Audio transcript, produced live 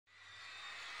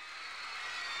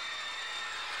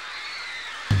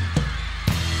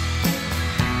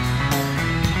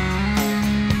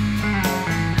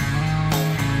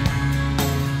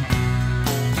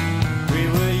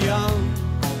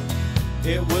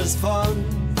was fun,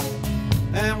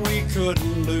 and we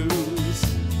couldn't lose.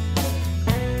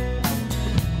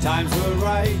 Times were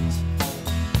right,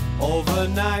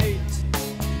 overnight,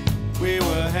 we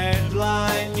were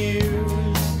headline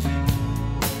news.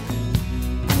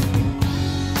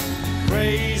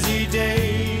 Crazy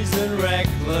days and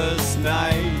reckless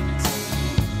nights,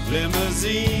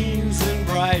 limousines and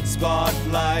bright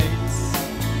spotlights.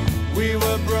 We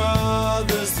were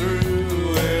brothers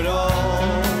through it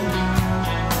all.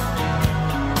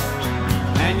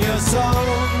 And your song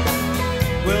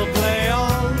will play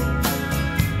on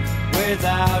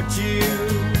without you.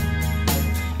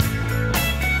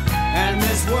 And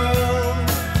this world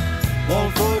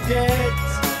won't forget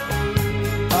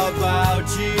about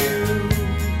you.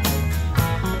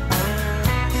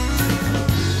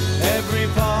 Every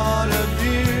part of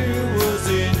you was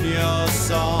in your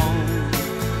song.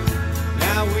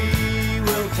 Now we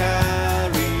will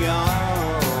carry on.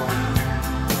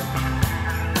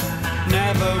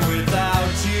 Never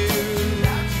without you.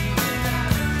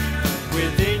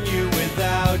 Within you,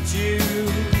 without you.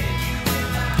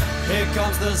 Here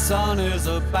comes the sun is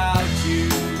about you.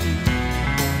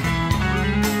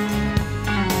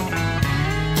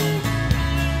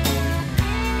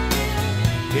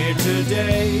 Here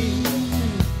today,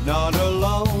 not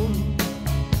alone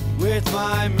with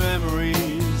my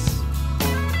memories.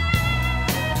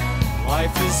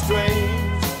 Life is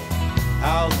strange,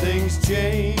 how things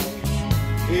change,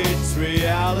 it's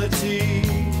reality.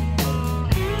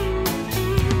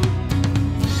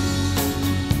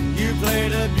 You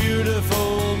played a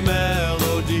beautiful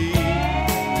melody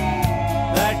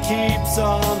that keeps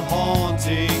on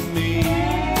haunting me.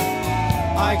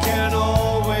 I can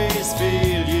always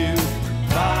feel you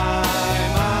by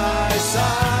my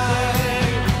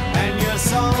side, and your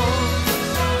songs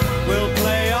will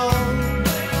play on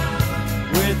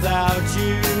without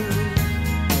you.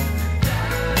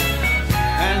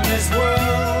 And this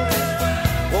world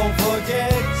won't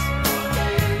forget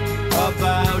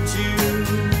about you.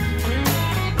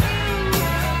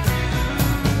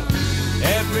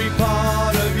 Every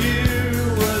part of you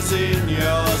was in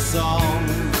your song.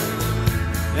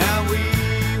 Now we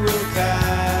will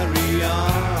carry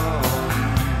on.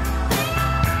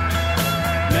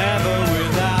 Never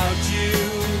without you.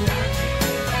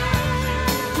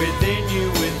 Within you,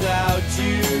 without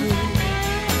you.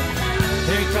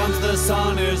 Here comes the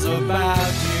sun is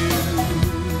about you.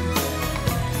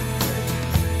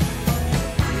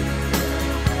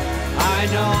 I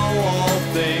know all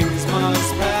things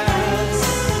must pass,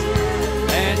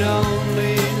 and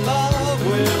only love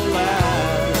will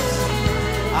last.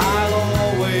 I'll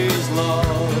always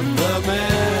love the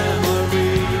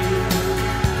memory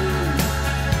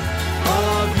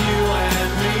of you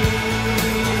and me.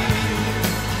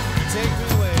 Take me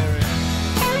where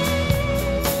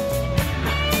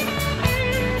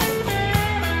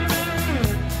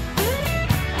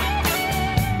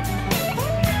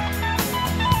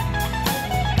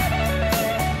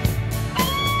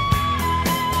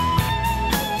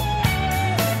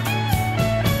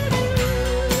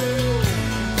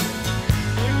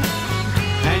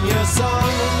your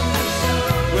songs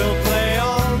will play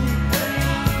on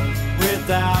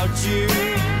without you.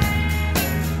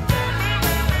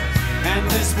 And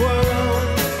this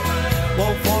world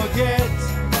won't forget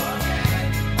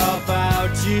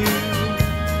about you.